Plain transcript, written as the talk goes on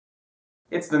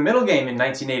It's the middle game in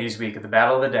 1980's week of the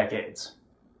Battle of the Decades.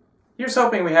 Here's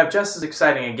hoping we have just as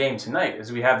exciting a game tonight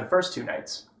as we had the first two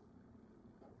nights.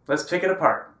 Let's pick it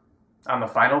apart on the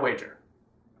final wager.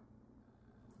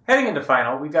 Heading into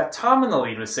final, we've got Tom in the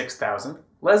lead with 6,000,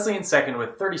 Leslie in second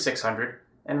with 3,600,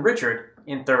 and Richard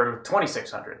in third with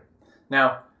 2,600.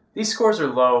 Now, these scores are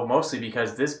low mostly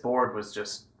because this board was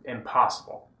just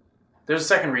impossible. There's a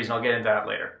second reason, I'll get into that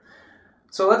later.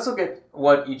 So let's look at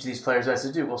what each of these players has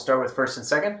to do. We'll start with first and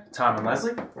second, Tom and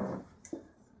Leslie.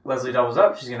 Leslie doubles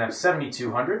up, she's going to have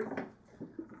 7,200.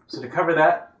 So to cover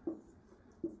that,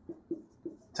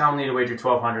 Tom will need to wager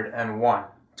 1,201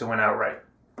 to win outright.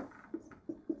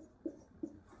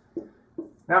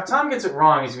 Now if Tom gets it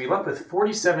wrong, he's going to be left with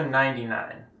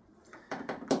 47.99.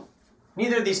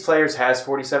 Neither of these players has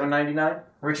 47.99.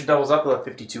 Richard doubles up, he'll have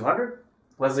 5,200.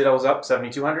 Leslie doubles up,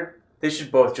 7,200. They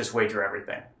should both just wager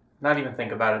everything. Not even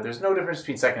think about it. There's no difference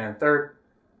between second and third,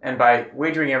 and by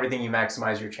wagering everything, you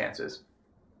maximize your chances.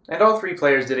 And all three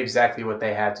players did exactly what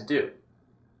they had to do.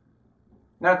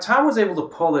 Now, Tom was able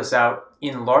to pull this out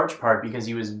in large part because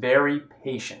he was very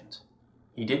patient.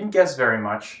 He didn't guess very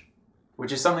much,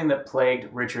 which is something that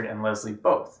plagued Richard and Leslie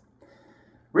both.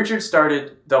 Richard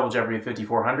started Double Jeopardy at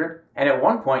 5,400, and at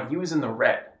one point, he was in the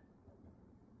red.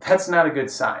 That's not a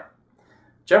good sign.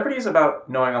 Jeopardy is about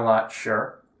knowing a lot,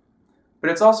 sure, but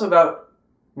it's also about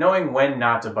knowing when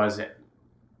not to buzz in.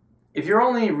 If you're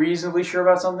only reasonably sure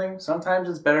about something, sometimes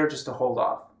it's better just to hold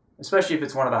off, especially if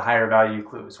it's one of the higher value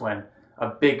clues when a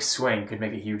big swing could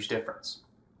make a huge difference.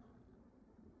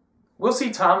 We'll see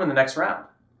Tom in the next round,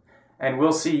 and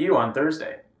we'll see you on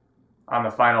Thursday on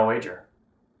the final wager.